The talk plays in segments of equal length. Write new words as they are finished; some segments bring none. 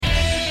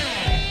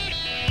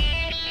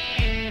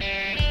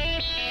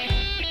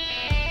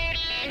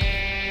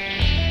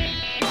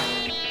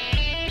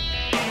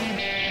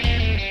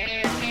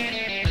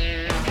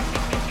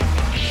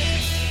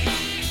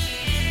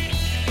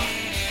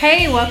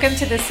Hey, welcome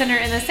to The Sinner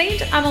and the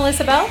Saint. I'm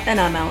Alyssa Bell. And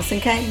I'm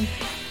Allison Kane.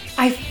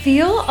 I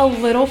feel a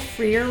little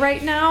freer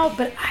right now,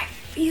 but I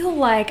feel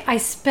like I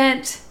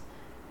spent,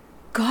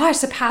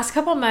 the past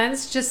couple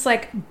months just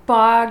like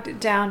bogged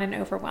down and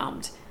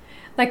overwhelmed.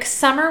 Like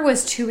summer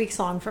was 2 weeks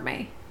long for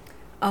me.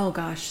 Oh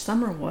gosh,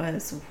 summer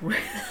was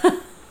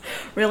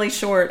really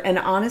short. And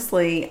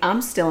honestly,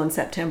 I'm still in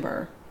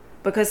September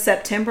because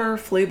September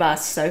flew by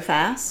so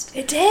fast.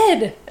 It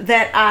did.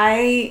 That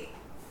I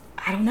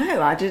don't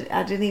know. I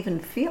didn't even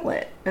feel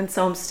it. And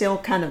so I'm still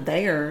kind of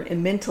there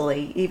and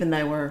mentally, even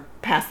though we're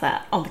past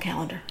that on the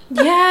calendar.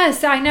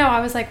 Yes, I know. I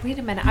was like, wait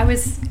a minute. I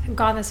was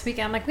gone this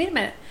weekend. I'm like, wait a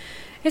minute.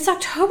 It's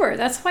October.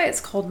 That's why it's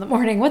cold in the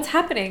morning. What's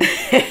happening?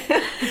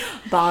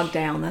 Bogged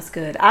down. That's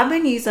good. I've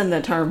been using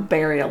the term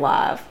buried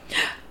alive.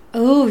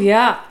 Oh,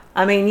 yeah.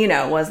 I mean,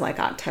 it was like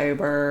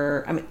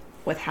October. I mean,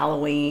 with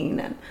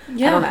Halloween and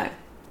Yeah. I don't know.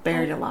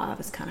 Buried alive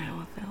is kind of how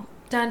I felt.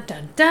 Dun,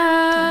 dun,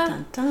 dun.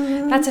 Dun, dun,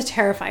 dun. That's a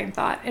terrifying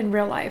thought in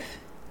real life.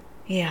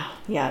 Yeah,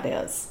 it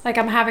is. Like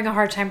I'm having a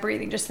hard time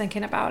breathing just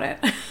thinking about it.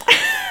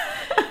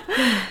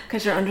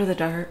 Because you're under the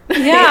dirt.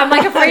 Yeah, I'm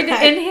like afraid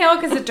to inhale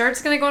because the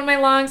dirt's going to go in my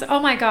lungs.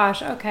 Oh my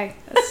gosh. Okay.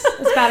 That's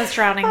as bad as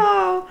drowning.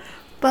 Oh,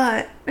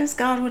 but as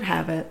God would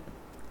have it,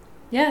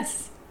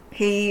 Yes.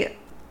 He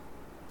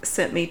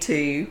sent me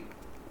to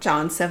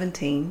John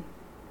 17,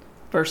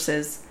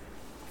 verses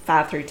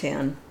 5 through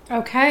 10.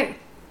 Okay.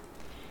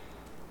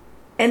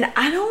 And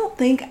I don't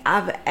think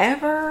I've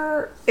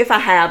ever, if I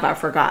have, I've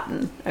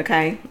forgotten,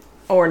 okay?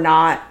 Or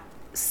not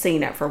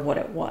seen it for what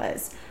it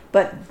was.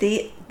 But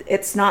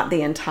it's not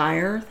the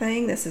entire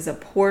thing. This is a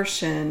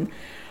portion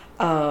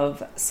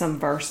of some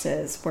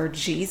verses where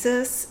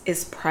Jesus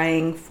is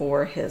praying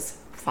for his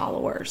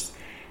followers.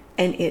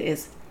 And it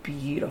is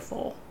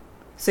beautiful.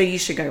 So you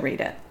should go read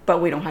it. But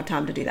we don't have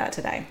time to do that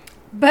today.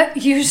 But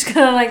you're just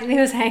going to like leave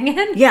us hanging?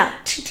 Yeah.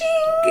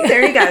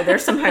 There you go.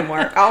 There's some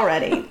homework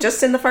already.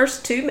 Just in the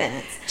first 2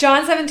 minutes.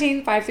 John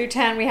 17, 5 through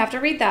 10. We have to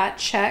read that.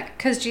 Check.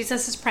 Because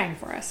Jesus is praying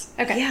for us.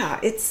 Okay. Yeah,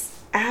 it's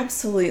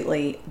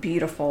absolutely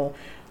beautiful.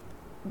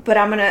 But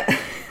I'm going to...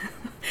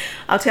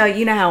 I'll tell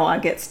you, how I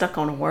get stuck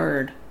on a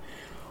word.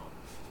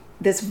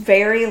 This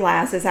very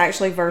last is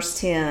actually verse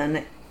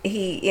 10.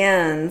 He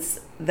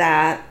ends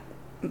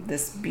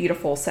this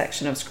beautiful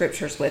section of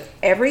scriptures with,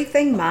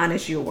 everything mine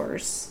is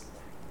yours.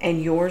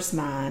 And yours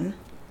mine.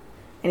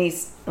 And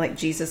he's like,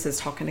 Jesus is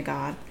talking to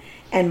God.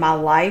 And my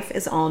life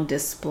is on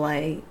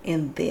display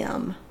in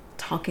them.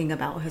 Talking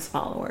about his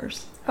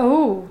followers.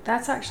 Oh,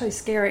 that's actually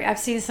scary. I've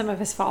seen some of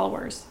his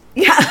followers.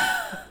 Yeah.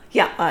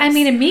 Yeah. Us. I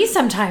mean, and me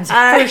sometimes,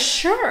 for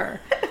sure.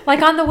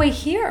 Like on the way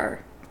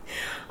here.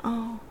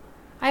 Oh.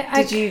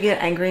 Did you get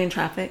angry in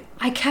traffic?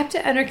 I kept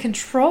it under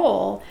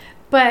control.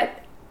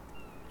 But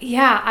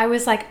yeah, I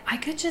was like,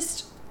 let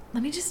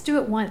me just do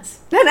it once.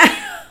 No.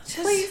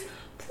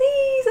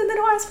 Please, and then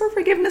I'll ask for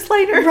forgiveness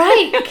later.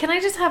 Right. Can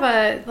I just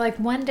have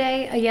one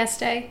day, a yes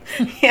day?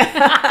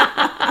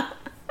 Yeah.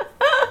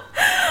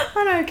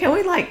 I know. Can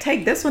we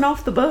take this one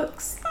off the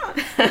books?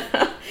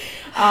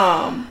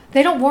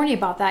 They don't warn you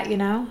about that,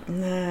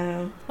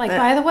 No.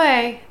 By the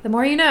way, the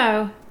more you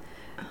know,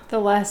 the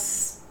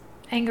less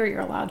anger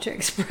you're allowed to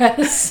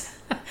express.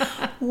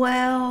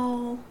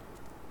 Well,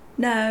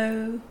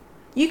 no.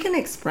 You can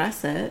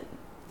express it.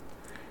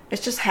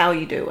 It's just how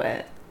you do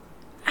it.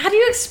 How do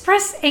you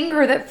express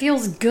anger that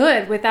feels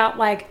good without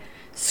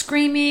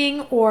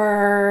screaming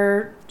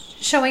or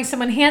showing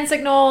someone hand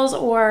signals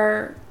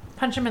or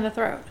punch them in the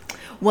throat?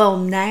 Well,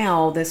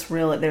 now there's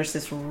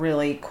this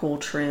really cool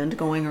trend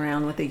going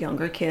around with the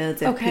younger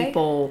kids and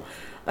people,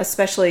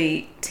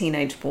 especially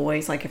teenage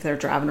boys, if they're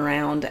driving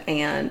around,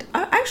 and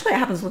actually it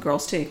happens with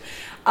girls too.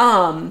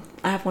 I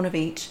have one of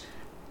each.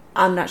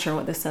 I'm not sure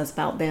what this says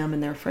about them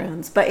and their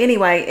friends. But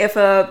anyway, if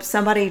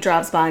somebody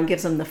drives by and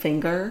gives them the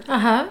finger,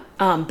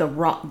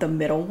 the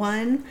middle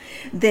one,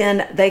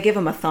 then they give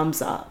them a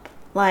thumbs up.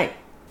 Like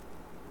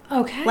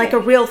a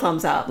real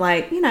thumbs up.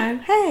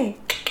 Hey,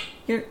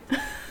 you're...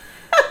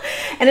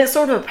 And it's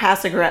sort of a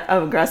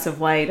passive-aggressive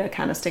way to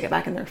kind of stick it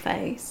back in their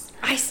face.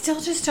 I still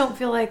just don't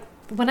feel like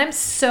when I'm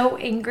so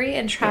angry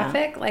in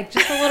traffic,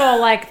 just a little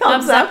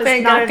thumbs up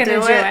is not going to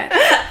do it.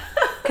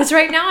 Because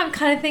right now I'm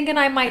kind of thinking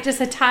I might just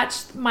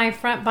attach my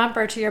front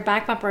bumper to your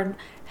back bumper and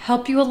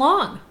help you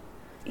along.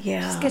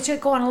 Yeah. Just get you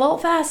going a little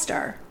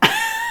faster.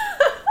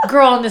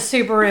 Girl in the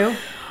Subaru.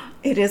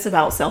 It is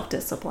about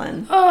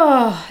self-discipline.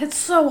 Oh, it's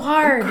so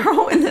hard.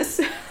 Girl in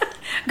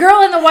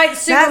the white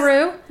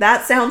Subaru.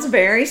 That sounds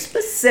very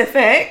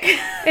specific.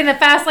 In the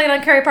fast lane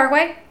on Curry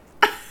Parkway.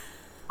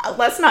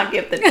 Let's not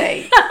give the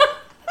date.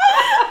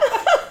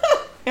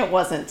 It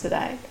wasn't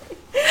today.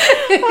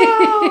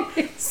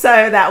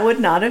 So that would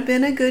not have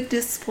been a good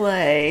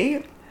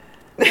display.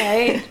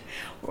 Right.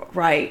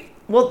 Right.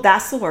 Well,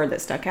 that's the word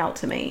that stuck out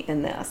to me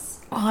in this.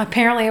 Well,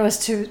 apparently it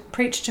was to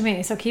preach to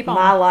me, so keep on.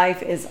 My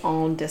life is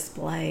on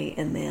display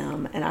in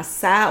them. And I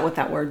sat with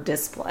that word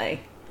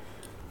display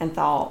and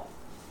thought,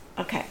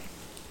 okay,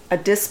 a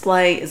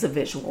display is a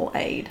visual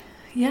aid.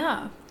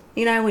 Yeah.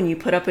 When you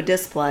put up a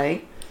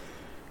display,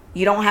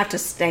 You don't have to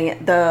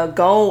stand. The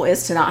goal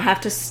is to not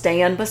have to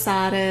stand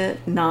beside it.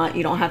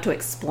 You don't have to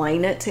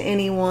explain it to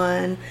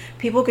anyone.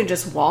 People can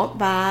just walk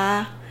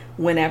by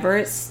whenever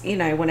it's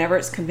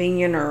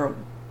convenient or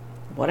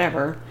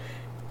whatever,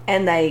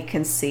 and they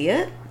can see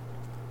it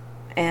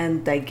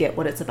and they get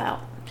what it's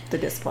about, the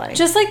display.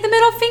 Just like the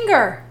middle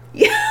finger.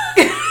 Yeah.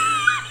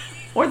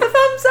 Or the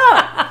thumbs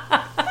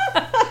up.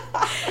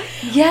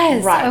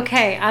 Yes. Right.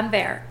 Okay, I'm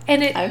there.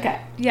 And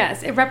okay.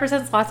 Yes, it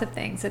represents lots of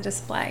things, a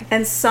display.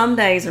 And some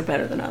days are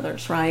better than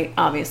others, right?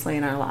 Obviously,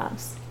 in our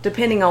lives,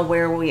 depending on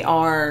where we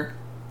are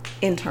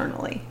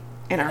internally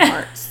in our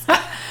hearts.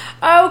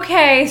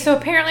 Okay, so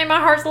apparently my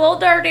heart's a little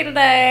dirty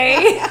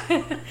today.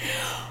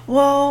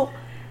 Well,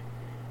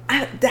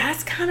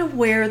 that's kind of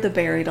where the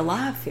buried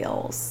alive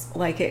feels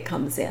like it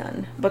comes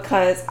in,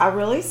 because I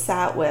really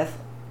sat with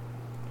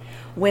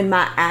when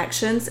my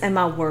actions and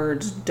my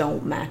words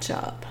don't match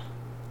up.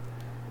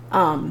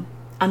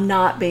 I'm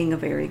not being a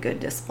very good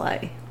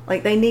display.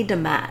 Like, they need to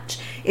match.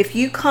 If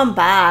you come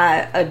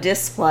by a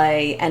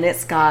display and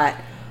it's got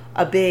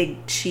a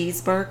big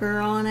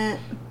cheeseburger on it,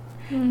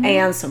 mm-hmm.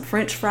 and some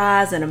French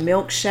fries and a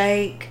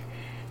milkshake,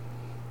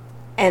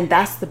 and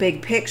that's the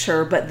big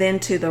picture, but then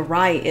to the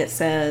right it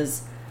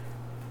says,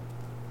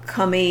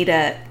 come eat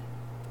at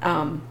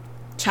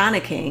China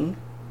King.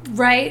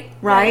 Right.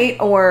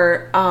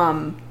 Or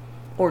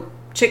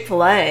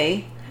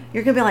Chick-fil-A.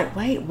 You're going to be like,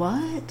 wait,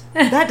 what?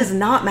 That does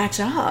not match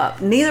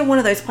up. Neither one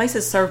of those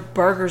places serve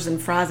burgers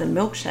and fries and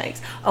milkshakes.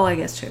 Oh, I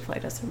guess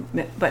Chick-fil-A does,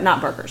 but not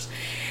burgers.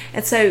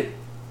 And so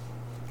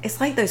it's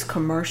like those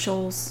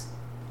commercials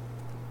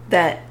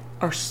that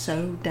are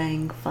so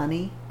dang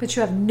funny. But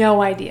you have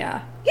no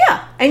idea.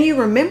 Yeah. And you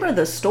remember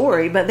the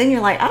story, but then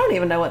you're like, I don't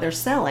even know what they're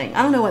selling.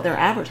 I don't know what they're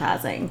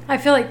advertising. I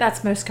feel like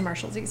that's most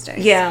commercials these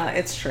days. Yeah,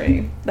 it's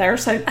true. They're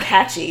so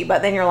catchy,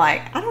 but then you're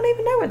like, I don't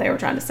even know what they were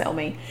trying to sell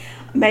me.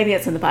 Maybe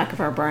it's in the back of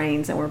our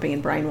brains and we're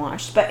being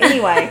brainwashed. But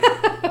anyway,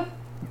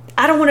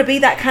 I don't want to be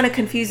that kind of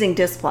confusing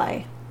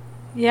display.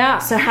 Yeah.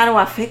 So how do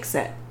I fix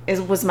it?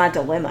 Was my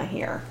dilemma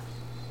here.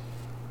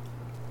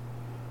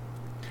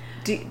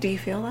 Do you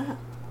feel that?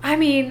 I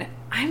mean,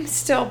 I'm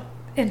still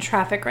in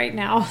traffic right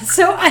now,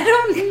 so I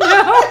don't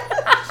know.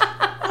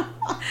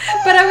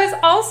 But I was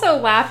also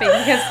laughing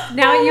because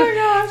now my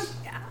gosh.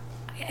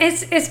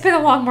 It's been a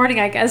long morning,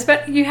 I guess,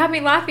 but you have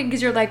me laughing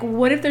because you're like,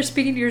 what if they're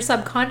speaking to your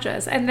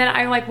subconscious? And then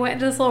I went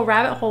into this little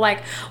rabbit hole,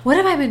 like, what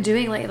have I been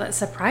doing lately that's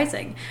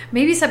surprising?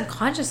 Maybe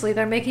subconsciously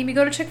they're making me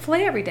go to Chick-fil-A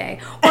every day.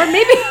 Or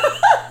maybe...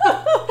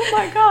 Oh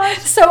my gosh.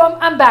 So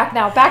I'm back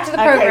now. Back to the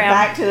program. Okay,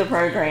 back to the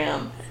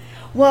program.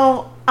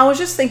 Well, I was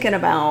just thinking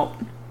about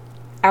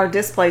our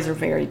displays are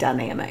very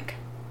dynamic.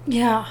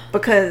 Yeah.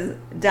 Because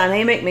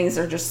dynamic means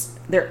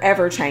they're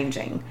ever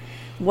changing.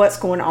 What's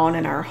going on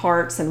in our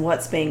hearts and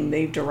what's being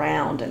moved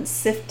around and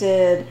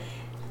sifted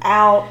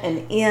out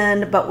and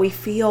in. But we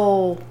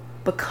feel,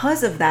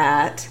 because of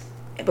that,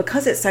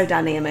 because it's so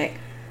dynamic,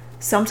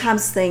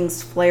 sometimes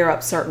things flare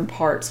up certain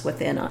parts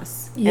within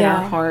us, in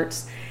our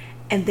hearts.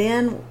 And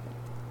then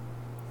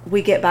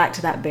we get back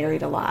to that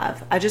buried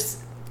alive. I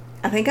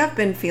think I've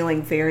been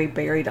feeling very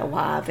buried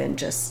alive in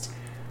just,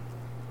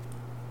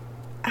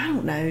 I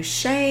don't know,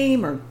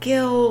 shame or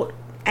guilt,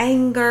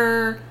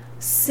 anger,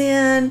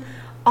 sin,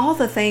 all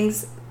the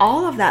things,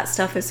 all of that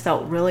stuff has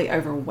felt really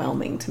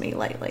overwhelming to me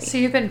lately. So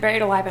you've been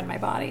buried alive in my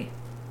body.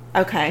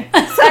 Okay.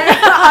 So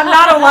I'm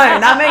not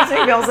alone. That makes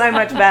me feel so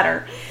much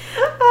better.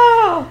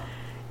 Oh,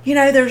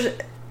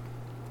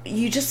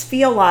 you just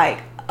feel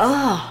like,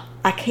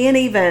 I can't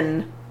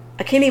even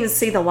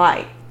see the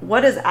light.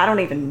 I don't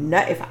even know,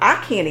 if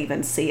I can't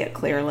even see it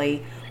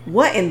clearly,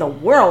 what in the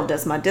world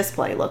does my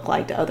display look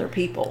like to other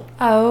people?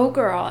 Oh,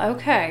 girl.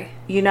 Okay.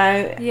 Yeah.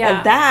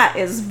 And that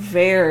is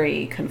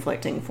very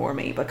conflicting for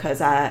me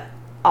because I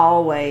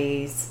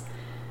always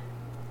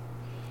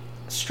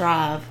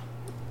strive.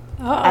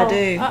 I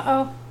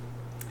do.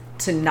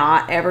 To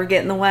not ever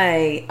get in the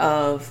way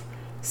of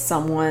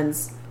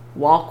someone's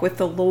walk with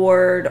the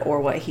Lord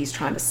or what He's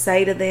trying to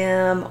say to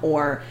them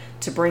or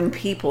to bring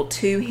people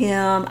to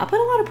Him. I'm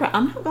not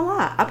gonna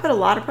lie, I put a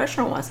lot of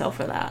pressure on myself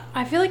for that.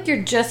 I feel like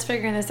you're just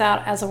figuring this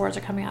out as the words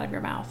are coming out of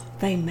your mouth.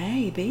 They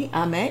may be.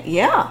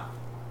 Yeah.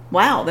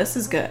 Wow, this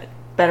is good.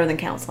 Better than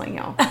counseling,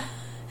 y'all.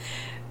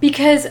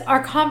 Because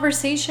our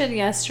conversation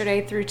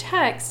yesterday through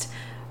text,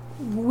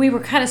 we were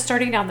kind of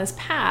starting down this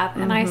path,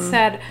 and I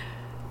said,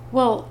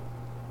 well,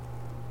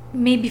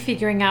 maybe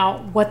figuring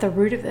out what the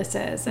root of this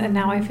is. And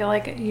now I feel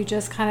like you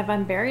just kind of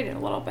unburied it a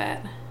little bit.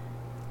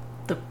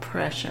 The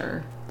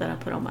pressure that I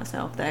put on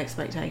myself, the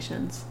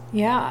expectations.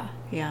 Yeah,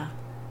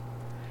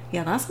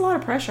 that's a lot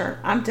of pressure.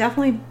 I'm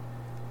definitely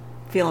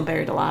feeling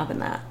buried alive in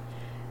that.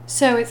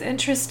 So it's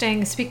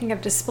interesting, speaking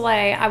of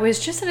display, I was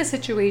just in a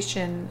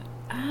situation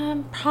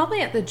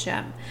probably at the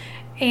gym,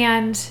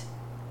 and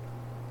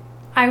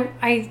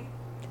I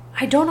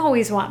don't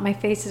always want my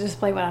face to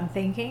display what I'm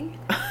thinking.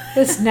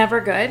 It's never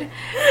good.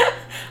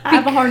 I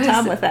have a hard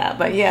time with that,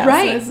 but yeah.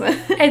 Right.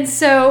 And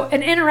so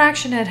an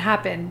interaction had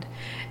happened,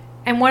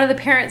 and one of the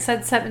parents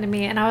said something to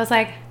me, and I was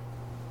like,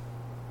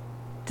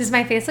 does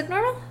my face look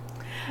normal?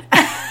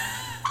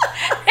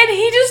 And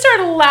he just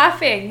started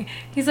laughing.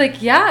 He's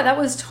like, yeah, that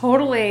was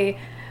totally,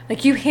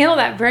 like, you handled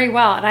that very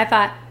well. And I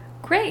thought,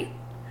 great.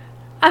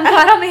 I'm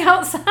glad on the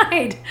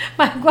outside.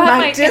 I'm glad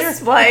my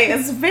display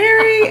is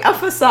very a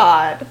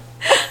facade.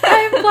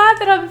 I'm glad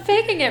that I'm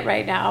faking it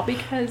right now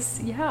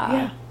because,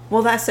 yeah.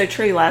 Well, that's so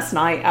true. Last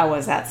night I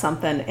was at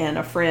something and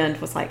a friend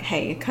was like,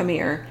 hey, come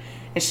here.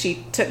 And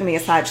she took me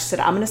aside. She said,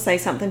 I'm going to say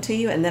something to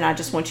you, and then I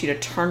just want you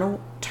to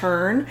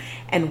turn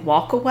and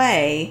walk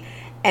away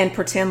and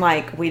pretend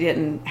like we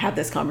didn't have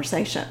this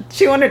conversation.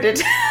 She wanted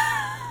to.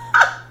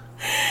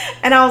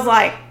 And I was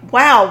like,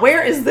 wow,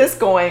 where is this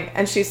going?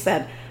 And she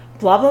said,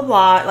 blah, blah,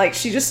 blah. Like,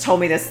 she just told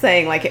me this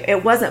thing. Like,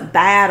 it wasn't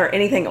bad or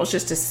anything. It was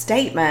just a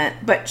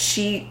statement. But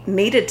she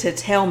needed to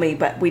tell me,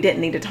 but we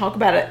didn't need to talk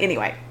about it.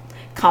 Anyway,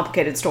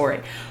 complicated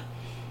story.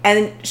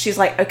 And she's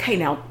like, okay,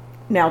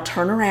 now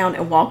turn around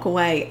and walk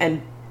away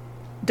and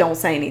don't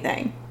say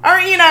anything. Or,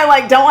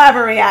 like, don't have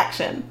a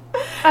reaction.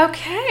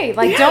 Okay.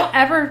 Like, don't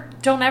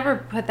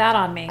ever put that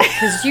on me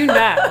because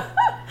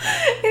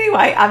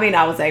Anyway, I mean,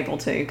 I was able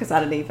to because I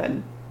didn't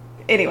even...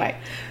 Anyway.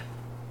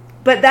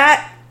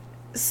 But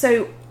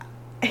so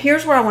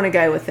here's where I want to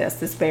go with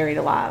this buried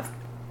alive.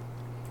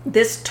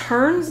 This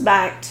turns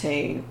back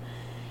to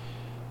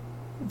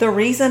the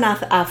reason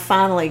I've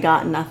finally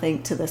gotten, I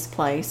think, to this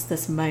place,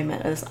 this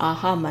moment, this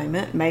aha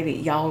moment, maybe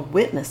y'all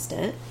witnessed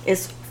it,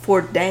 is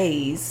for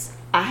days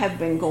I have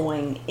been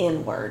going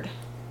inward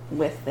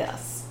with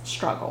this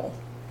struggle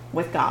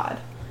with God.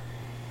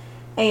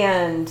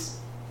 And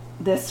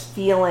this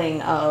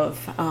feeling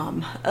of,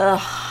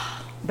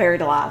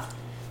 buried alive.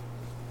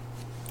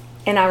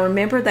 And I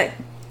remember that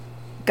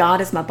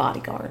God is my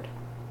bodyguard.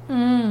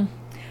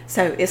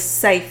 So it's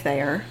safe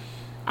there.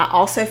 I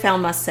also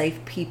found my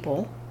safe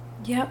people.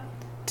 Yep.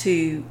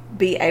 To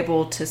be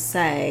able to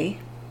say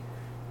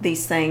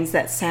these things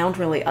that sound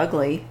really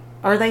ugly,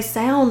 or they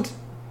sound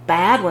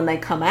bad when they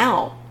come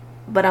out.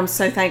 But I'm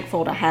so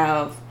thankful to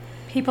have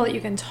people that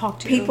you can talk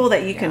to. People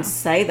that you can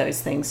say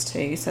those things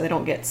to so they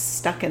don't get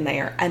stuck in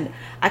there. And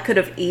I could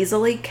have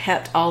easily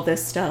kept all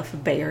this stuff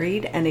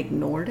buried and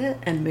ignored it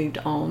and moved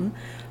on.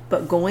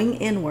 But going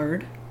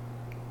inward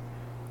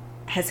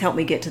has helped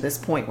me get to this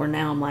point where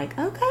now I'm like,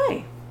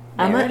 okay,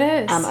 it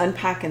is. I'm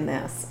unpacking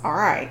this. All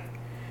right.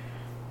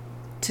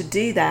 To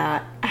do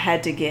that, I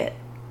had to get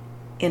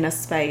in a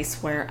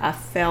space where I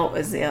felt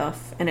as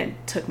if, and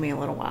it took me a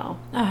little while,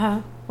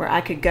 where I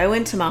could go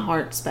into my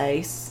heart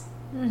space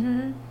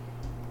and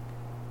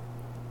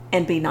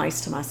be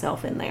nice to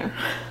myself in there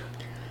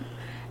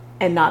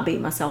and not beat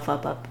myself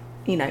up,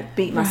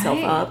 beat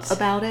myself up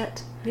about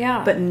it.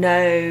 Yeah. But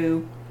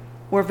no,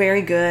 we're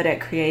very good at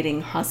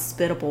creating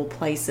hospitable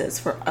places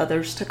for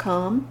others to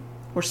come.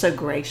 We're so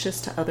gracious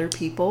to other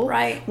people.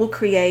 Right. We'll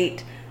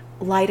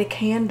light a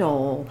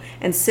candle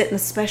and sit in a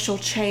special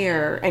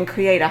chair and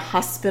create a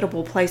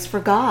hospitable place for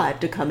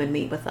God to come and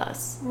meet with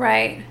us.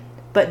 Right.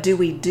 But do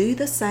we do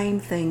the same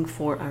thing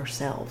for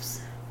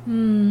ourselves?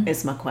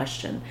 Is my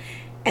question.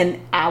 And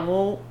I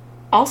will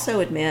also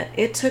admit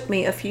it took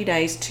me a few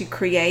days to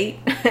create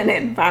an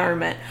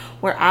environment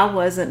where I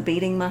wasn't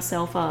beating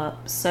myself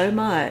up so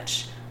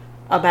much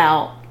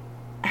about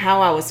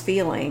how I was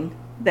feeling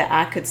that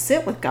I could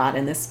sit with God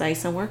in this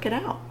space and work it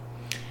out.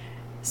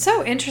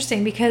 So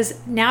interesting, because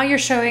now you're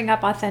showing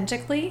up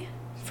authentically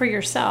for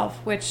yourself,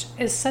 which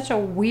is such a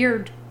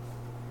weird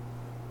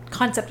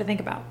concept to think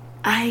about.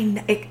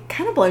 It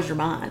kind of blows your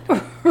mind.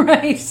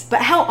 Right.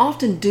 But how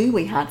often do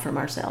we hide from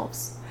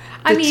ourselves?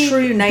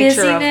 True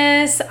nature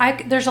busyness.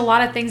 There's a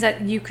lot of things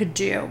that you could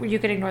do. You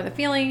could ignore the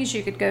feelings.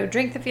 You could go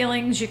drink the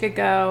feelings. You could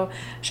go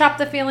shop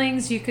the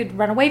feelings. You could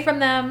run away from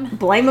them.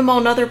 Blame them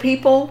on other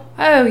people.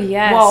 Oh,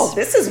 yes. Well,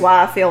 this is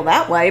why I feel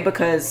that way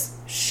because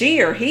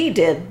she or he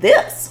did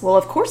this. Well,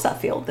 of course I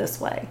feel this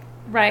way.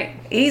 Right.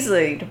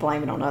 Easily to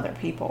blame it on other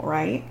people,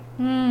 right?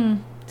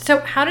 So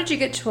how did you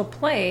get to a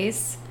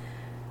place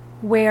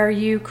where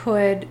you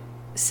could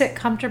sit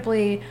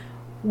comfortably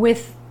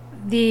with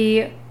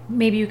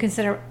maybe you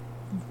consider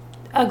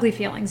ugly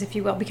feelings, if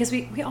you will, because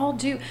we all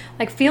do.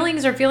 Like,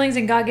 feelings are feelings,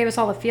 and God gave us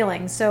all the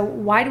feelings. So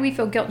why do we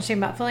feel guilt and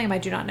shame about feeling them? I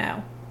do not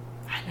know.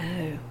 I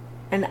know.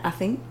 And I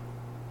think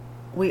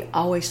we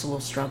always will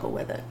struggle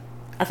with it.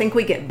 I think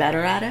we get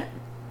better at it.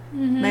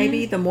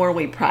 Maybe the more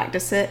we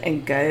practice it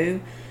and go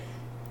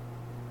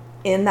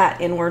in that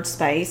inward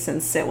space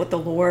and sit with the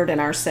Lord and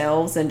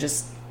ourselves and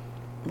just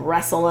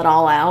wrestle it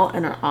all out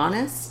and are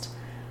honest.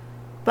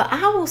 But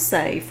I will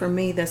say, for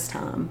me this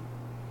time,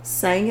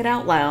 saying it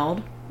out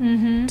loud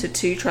to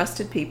two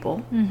trusted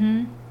people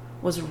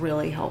was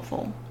really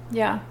helpful.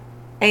 Yeah.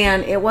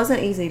 And it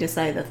wasn't easy to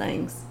say the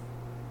things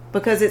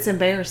because it's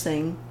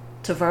embarrassing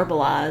to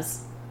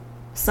verbalize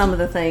some of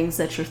the things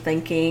that you're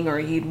thinking, or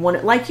you'd want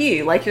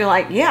it you're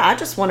like, yeah, I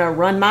just want to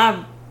run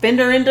my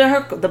fender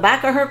into the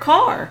back of her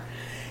car,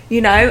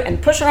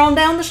 and push her on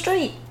down the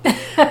street.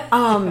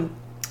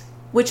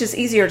 Which is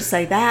easier to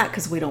say that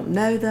because we don't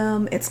know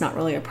them. It's not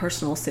really a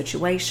personal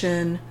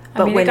situation.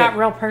 But it got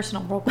real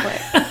personal real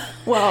quick.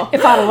 Well,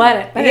 if I'd have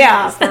let it. But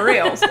yeah, for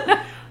real.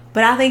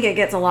 But I think it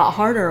gets a lot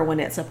harder when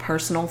it's a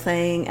personal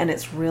thing and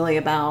it's really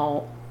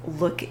about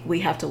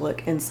we have to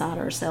look inside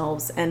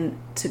ourselves and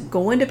to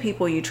go into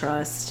people you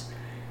trust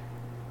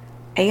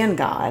and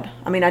God.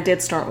 I mean, I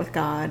did start with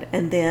God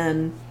and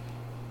then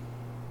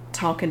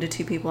talking to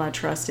 2 people I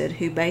trusted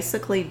who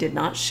basically did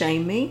not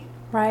shame me.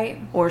 Right.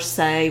 Or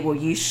say, well,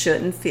 you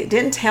shouldn't feel,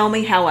 didn't tell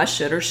me how I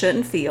should or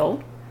shouldn't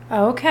feel.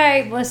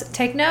 Okay, let's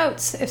take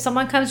notes. If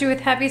someone comes to you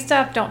with heavy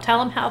stuff, don't tell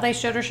them how they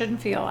should or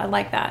shouldn't feel. I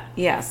like that.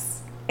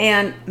 Yes.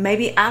 And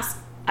maybe I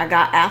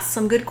got asked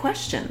some good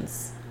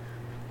questions.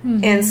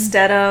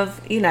 Instead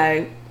of,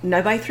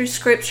 nobody threw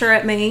scripture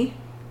at me.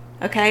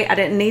 Okay, I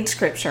didn't need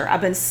scripture. I've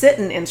been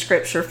sitting in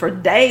scripture for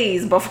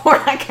days before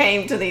I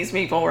came to these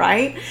people,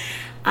 right?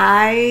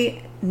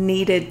 I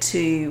needed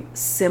to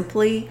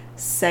simply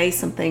say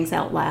some things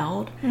out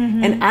loud.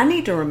 And I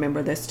need to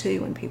remember this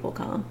too when people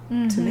come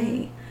to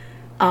me.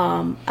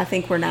 I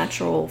think we're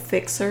natural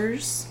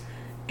fixers,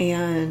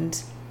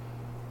 and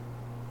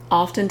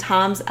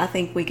oftentimes I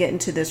think we get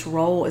into this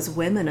role as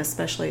women,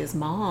 especially as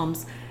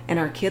moms, and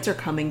our kids are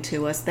coming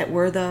to us that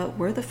we're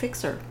the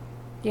fixer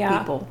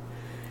people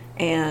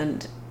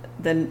and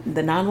the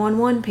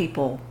 911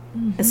 people.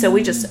 And so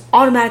we just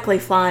automatically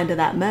fly into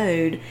that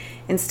mode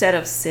instead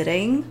of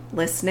sitting,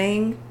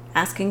 listening,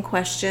 asking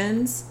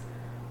questions,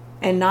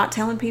 and not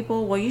telling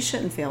people, well, you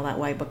shouldn't feel that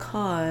way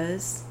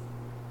because,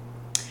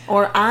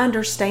 or I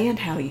understand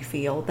how you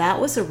feel. That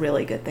was a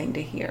really good thing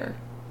to hear.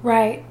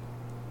 Right.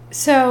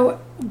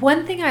 So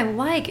one thing I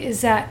like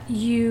is that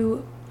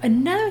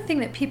another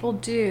thing that people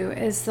do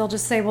is they'll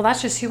just say, well,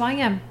 that's just who I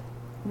am.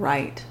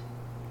 Right.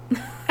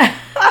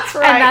 That's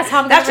right.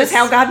 And that's just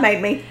how God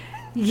made me.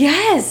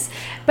 Yes.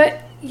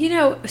 But,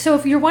 so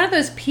if you're one of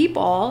those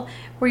people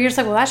where you're just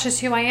like, well, that's just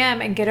who I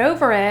am and get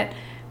over it,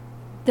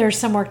 there's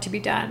some work to be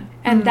done.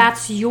 And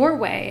that's your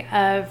way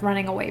of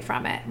running away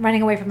from it,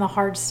 running away from the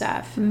hard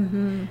stuff.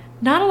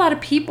 Not a lot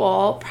of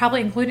people,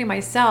 probably including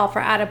myself,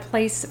 are at a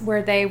place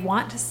where they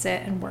want to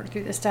sit and work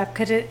through this stuff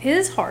because it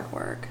is hard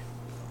work.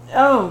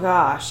 Oh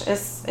gosh,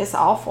 it's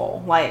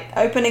awful. Like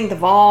opening the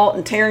vault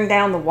and tearing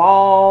down the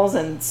walls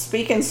and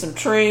speaking some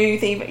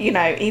truth,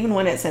 even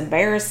when it's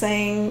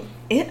embarrassing.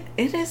 It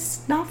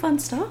is not fun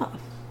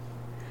stuff.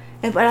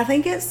 But I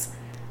think it's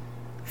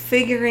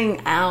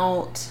figuring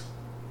out.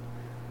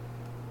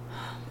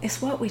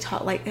 It's what we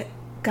taught. Like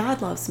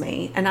God loves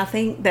me, and I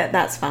think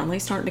that's finally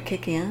starting to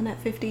kick in at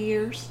 50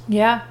 years.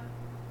 Yeah,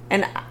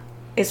 and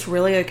it's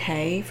really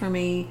okay for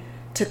me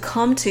to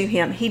come to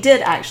Him. He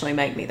did actually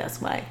make me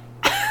this way.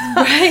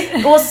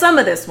 Right. Well, some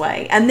of this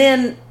way. And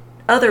then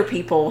other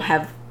people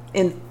have,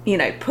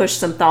 pushed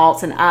some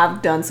thoughts, and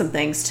I've done some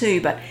things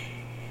too. But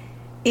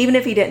even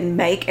if He didn't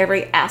make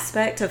every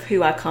aspect of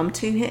who I come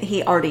to Him,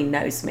 He already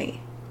knows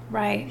me.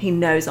 Right. He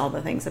knows all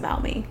the things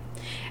about me.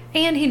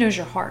 And He knows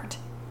your heart.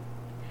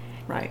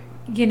 Right.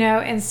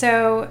 And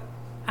so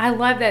I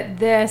love that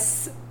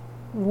this,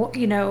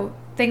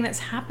 thing that's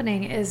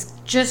happening is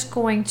just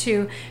going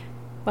to,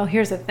 well,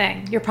 here's the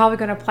thing. You're probably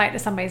going to apply it to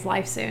somebody's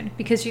life soon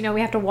because, we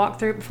have to walk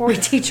through it before we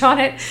teach on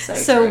it.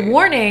 So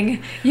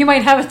warning, you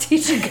might have a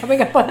teaching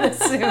coming up on this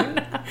soon.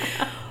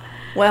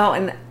 Well,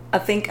 and I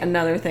think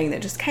another thing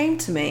that just came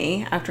to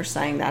me after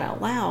saying that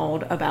out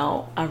loud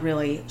about I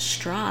really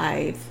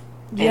strive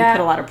and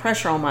put a lot of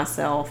pressure on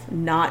myself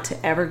not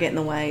to ever get in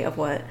the way of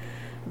what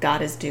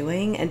God is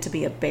doing and to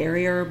be a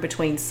barrier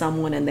between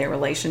someone and their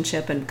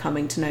relationship and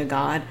coming to know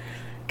God.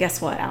 Guess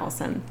what,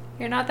 Allison?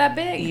 You're not that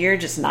big. You're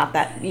just not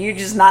that deep. You're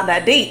just not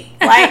that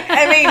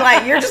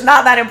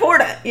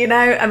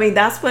important,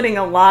 that's putting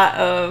a lot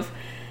of,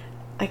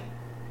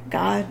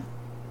 God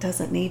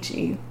doesn't need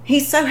you.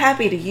 He's so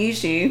happy to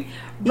use you,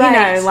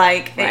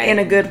 in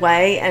a good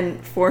way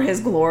and for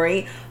His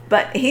glory.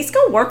 But He's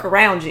going to work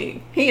around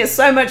you. He is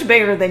so much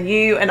bigger than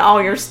you and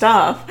all your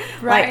stuff.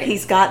 Right.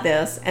 He's got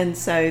this. And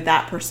so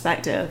that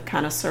perspective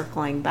kind of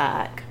circling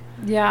back.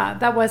 Yeah,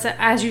 that wasn't,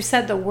 as you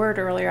said the word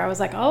earlier, I was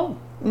like, oh,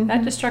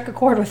 that just struck a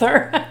chord with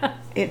her.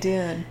 It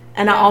did.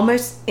 And I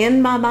almost,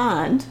 in my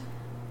mind,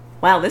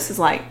 wow, this is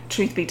like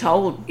Truth Be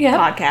Told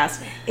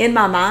podcast. In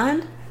my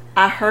mind,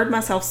 I heard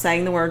myself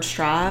saying the word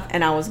strive,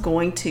 and I was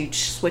going to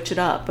switch it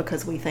up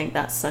because we think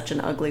that's such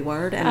an ugly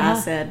word. And I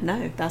said,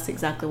 no, that's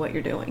exactly what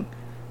you're doing.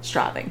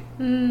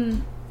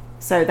 Striving.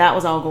 So that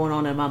was all going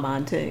on in my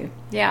mind too.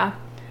 Yeah.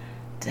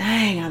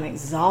 Dang, I'm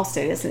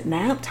exhausted. Is it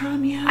nap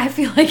time yet? I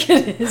feel like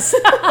it is.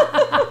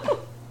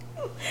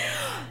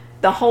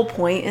 The whole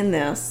point in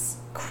this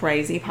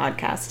crazy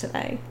podcast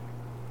today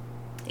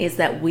is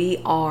that we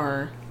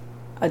are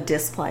a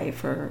display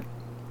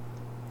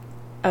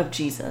of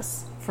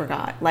Jesus for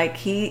God.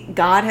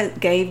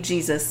 God gave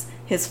Jesus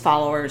His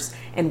followers,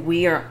 and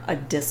we are a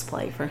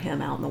display for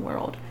Him out in the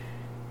world.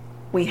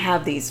 We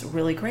have these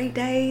really great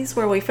days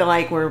where we feel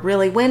like we're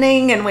really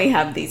winning, and we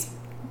have these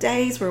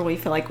days where we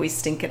feel like we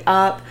stink it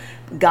up.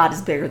 God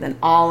is bigger than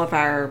all of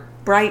our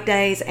bright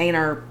days and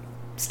our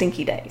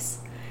stinky days.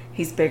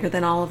 He's bigger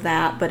than all of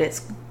that, but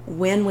it's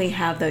when we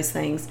have those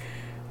things,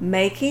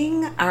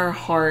 making our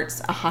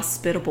hearts a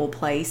hospitable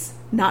place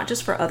not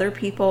just for other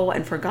people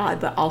and for God,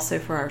 but also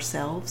for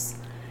ourselves.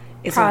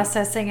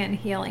 Processing and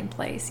healing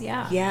place,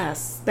 yeah.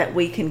 Yes, that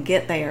we can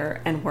get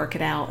there and work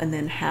it out and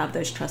then have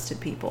those trusted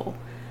people.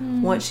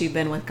 Once you've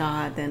been with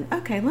God, then,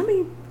 okay, let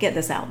me get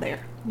this out there.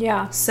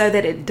 Yeah. So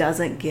that it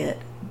doesn't get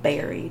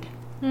buried.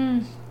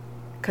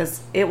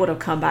 Because it would have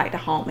come back to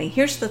haunt me.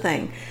 Here's the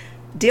thing.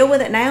 Deal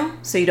with it now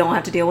so you don't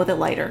have to deal with it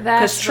later.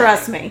 Because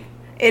trust me,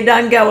 it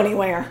doesn't go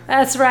anywhere.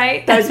 That's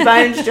right. Those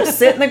bones just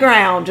sit in the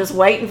ground, just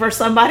waiting for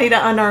somebody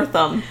to unearth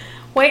them.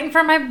 Waiting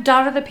for my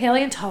daughter, the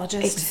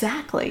paleontologist.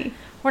 Exactly.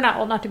 We're not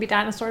old enough to be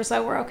dinosaurs,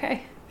 so we're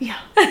okay. Yeah,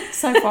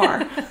 so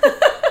far.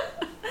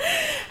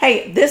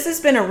 Hey, this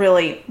has been a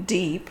really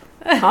deep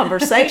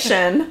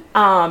conversation.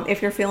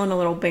 If you're feeling a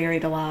little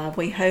buried alive,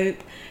 we hope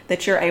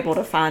that you're able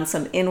to find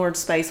some inward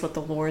space with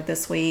the Lord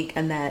this week,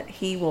 and that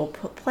He will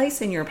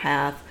place in your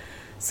path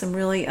some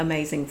really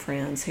amazing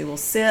friends who will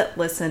sit,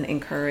 listen,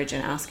 encourage,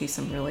 and ask you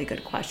some really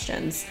good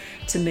questions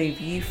to move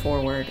you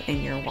forward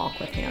in your walk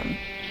with Him.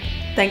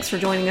 Thanks for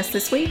joining us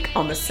this week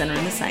on The Sinner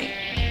and the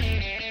Saint.